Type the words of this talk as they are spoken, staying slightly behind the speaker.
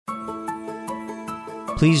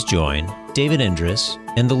Please join David Endres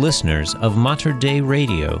and the listeners of Mater Dei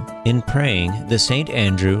Radio in praying the Saint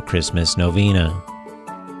Andrew Christmas Novena.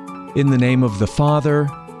 In the name of the Father,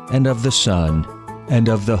 and of the Son, and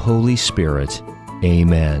of the Holy Spirit.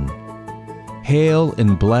 Amen. Hail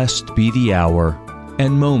and blessed be the hour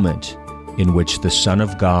and moment in which the Son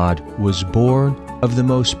of God was born of the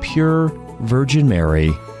most pure Virgin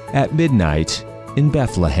Mary at midnight in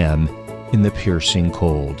Bethlehem in the piercing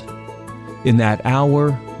cold. In that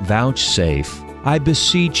hour vouchsafe, I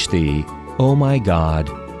beseech thee, O my God,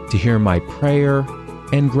 to hear my prayer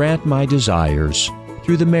and grant my desires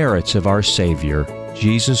through the merits of our Savior,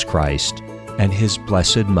 Jesus Christ, and his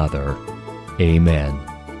blessed Mother. Amen.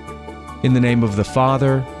 In the name of the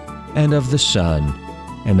Father, and of the Son,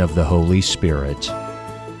 and of the Holy Spirit.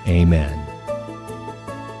 Amen.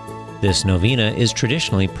 This novena is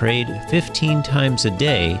traditionally prayed 15 times a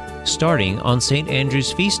day, starting on St.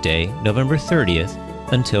 Andrew's Feast Day, November 30th,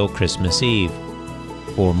 until Christmas Eve.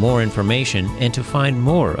 For more information and to find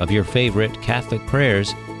more of your favorite Catholic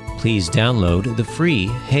prayers, please download the free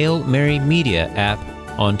Hail Mary Media app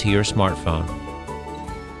onto your smartphone.